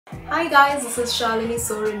Hi guys, this is Shalini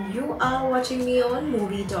Soren. You are watching me on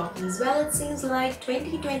Movie Talkies. Well, it seems like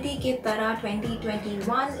 2020 के तरह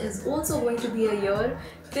 2021 is also going to be a year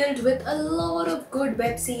filled with a lot of good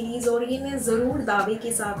web series और ये मैं ज़रूर दावे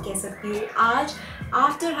के साथ कह सकती हूँ आज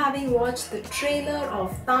after having watched the trailer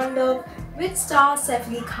of Tandav which stars Saif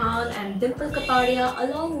Ali Khan and Dimple Kapadia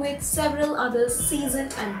along with several other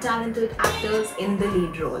seasoned and talented actors in the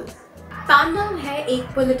lead role. तांडव है एक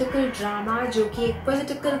पॉलिटिकल ड्रामा जो कि एक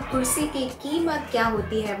पॉलिटिकल कुर्सी की कीमत क्या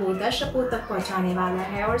होती है वो दर्शकों तक पहुंचाने वाला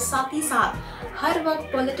है और साथ ही साथ हर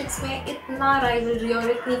वक्त पॉलिटिक्स में इतना राइवलरी और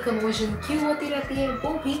इतनी कमोशन क्यों होती रहती है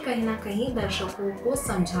वो भी कहीं ना कहीं दर्शकों को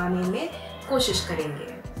समझाने में कोशिश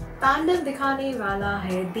करेंगे। तांडव दिखाने वाला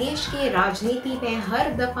है देश के राजनीति में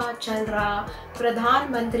हर दफा चल रहा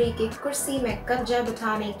प्रधानमंत्री की कुर्सी में कब्जा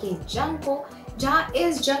बिठाने के जंग को, जहां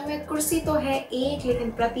इस जंग में कुर्सी तो है एक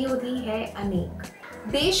लेकिन प्रतियोगी है अनेक।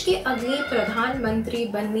 देश के अगले प्रधानमंत्री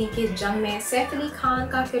बनने के जंग में सैफ अली खान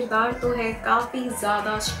का किरदार तो है काफ़ी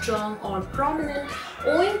ज़्यादा स्ट्रॉन्ग और prominent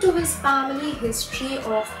owing to his family history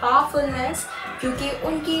of powerfulness क्योंकि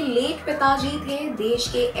उनके लेट पिताजी थे देश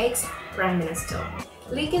के एक्स प्राइम मिनिस्टर।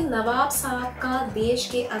 लेकिन नवाब साहब का देश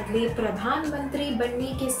के अगले प्रधानमंत्री बनने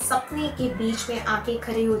के सपने के बीच में आके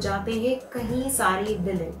खड़े हो जाते हैं कहीं सारे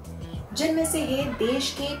विलेन, जिनमें से है देश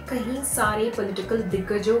के कहीं सारे पॉलिटिकल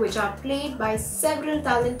दिग्गजों which are played by several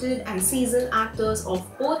talented and seasoned actors of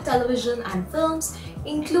both television and films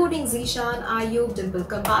including Zishan, Ayub, Dimple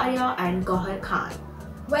Kapadia and Gauhar Khan.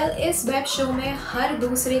 इस वेब शो में हर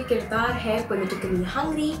दूसरे किरदार है पॉलिटिकली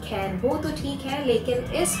हंग्री। खैर वो तो ठीक है, लेकिन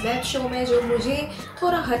इस वेब शो में जो मुझे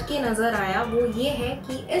थोड़ा हटके नज़र आया वो ये है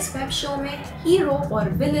कि इस वेब शो में हीरो और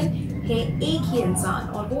विलन है एक ही इंसान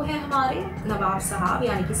और वो है हमारे नवाब साहब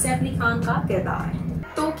यानी कि सैफ अली खान का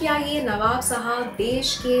किरदार। तो क्या ये नवाब साहब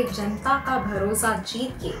देश के जनता का भरोसा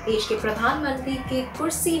जीत के देश के प्रधानमंत्री के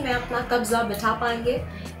कुर्सी में अपना कब्जा बिठा पाएंगे?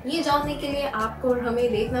 ये जानने के लिए आपको और हमें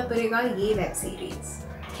देखना पड़ेगा ये वेब सीरीज।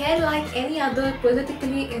 खैर like any other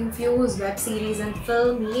politically infuse web series and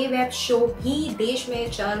film, ये वेब शो भी देश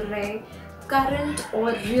में चल रहे current or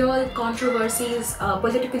real controversies,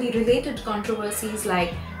 politically related controversies like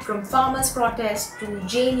from farmers protest to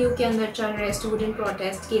JNU के अंदर चल रहे student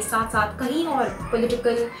protest के साथ साथ कहीं और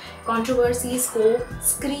political controversies को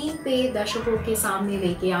स्क्रीन पे दर्शकों के सामने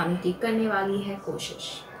लेके आने की करने वाली है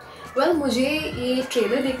कोशिश। मुझे ये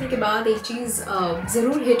ट्रेलर देखने के बाद एक चीज़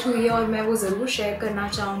ज़रूर हिट हुई है और मैं वो ज़रूर शेयर करना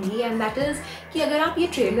चाहूँगी एंड दैट इज़ कि अगर आप ये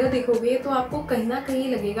ट्रेलर देखोगे तो आपको कहीं ना कहीं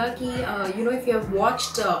लगेगा कि you know if you have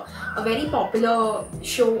watched a very popular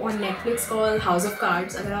show on Netflix call house of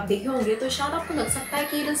cards, अगर आप देखे होंगे तो शायद आपको लग सकता है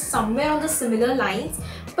कि it is somewhere on the similar lines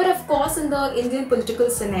but of course in the Indian political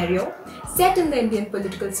scenario, set in the Indian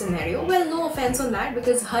political scenario, well no offense on that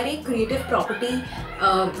because हर एक creative property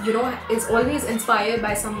you know is always inspired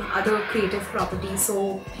by some other creative property, so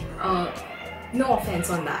no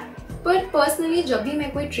offense on that. पर personally जब भी मैं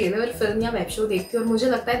कोई trailer film या web show देखती हूँ और मुझे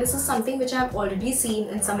लगता है this is something which I have already seen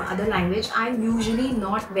in some other language, I am usually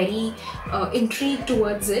not very intrigue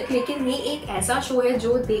towards it, लेकिन ये एक ऐसा शो है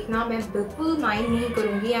जो देखना मैं बिल्कुल माइंड नहीं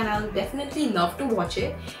करूँगी and I will definitely love to watch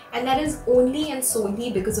it and that is only and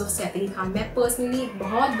सोनली because of Saif Ali Khan. मैं पर्सनली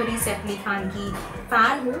बहुत बड़ी सैफ अली खान की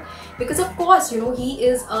फ़ैन हूँ because of course you know he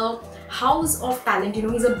is a house of talent, you know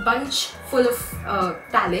he's a bunch full of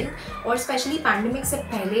talent और specially pandemic से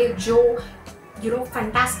पहले जो you know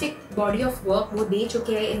fantastic body of work वो दे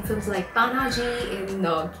चुके हैं in films like Tanaji, in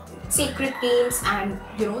Sacred Games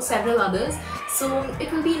and you know several others, so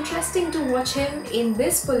it will be interesting to watch him in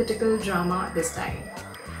this political drama this time.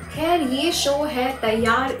 खैर ये show है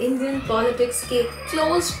तैयार Indian politics के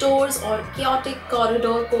close doors और chaotic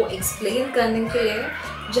corridor को explain करने के लिए,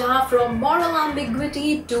 जहाँ from moral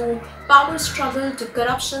ambiguity to power struggle to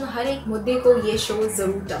corruption हर एक मुद्दे को ये शो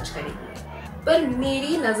ज़रूर टच करेगी। पर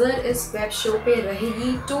मेरी नज़र इस वेब शो पे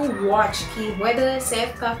रहेगी टू वॉच कि वेदर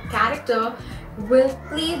सैफ का character will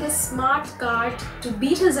play the smart card to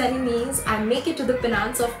beat his enemies and make it to the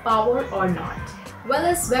pinnacle of power or not.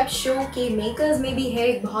 इस वेब शो के मेकर्स में भी है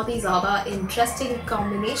एक बहुत ही ज़्यादा इंटरेस्टिंग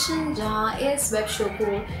कॉम्बिनेशन, जहाँ इस वेब शो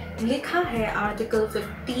को लिखा है आर्टिकल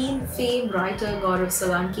 15 फेम राइटर गौरव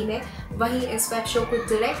सोलंकी ने, वहीं इस वेब शो को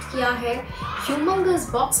डायरेक्ट किया है ह्यूमंगस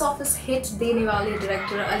बॉक्स ऑफिस हिट देने वाले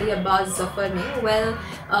डायरेक्टर अली अब्बास जफर ने।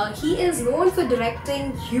 He is known for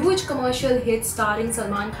directing huge commercial hit starring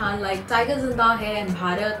Salman Khan like tiger जिंदा है and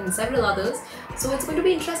Bharat and several others, so it's going to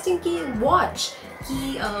be interesting कि वॉच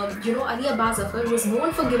कि you know Ali Abbas Zafar was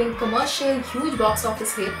known for giving commercial huge box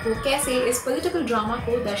office hit, वो कैसे इस political drama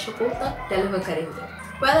को दर्शकों तक डिलीवर करेंगे।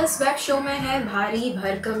 Well, इस वेब शो में है भारी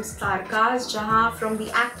भरकम स्टार कास्ट, जहाँ from the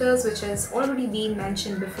actors which has already been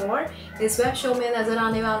mention before, इस वेब शो में नजर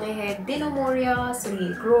आने वाले हैं Dino Morea,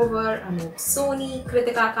 Sunil Grover, Anoop Soni,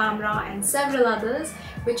 Kritika Kamra and several others,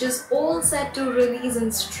 which is all set to release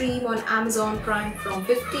and stream on Amazon Prime from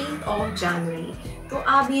 15th of January. तो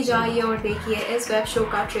आप भी जाइए और देखिए इस वेब शो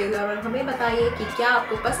का ट्रेलर और हमें बताइए कि क्या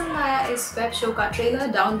आपको पसंद आया इस वेब शो का trailer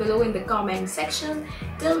down below in the comment section.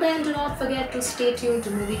 Till then, do not forget to stay tuned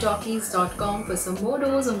to movietalkies.com for some more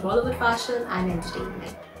news on Bollywood fashion and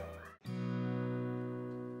entertainment.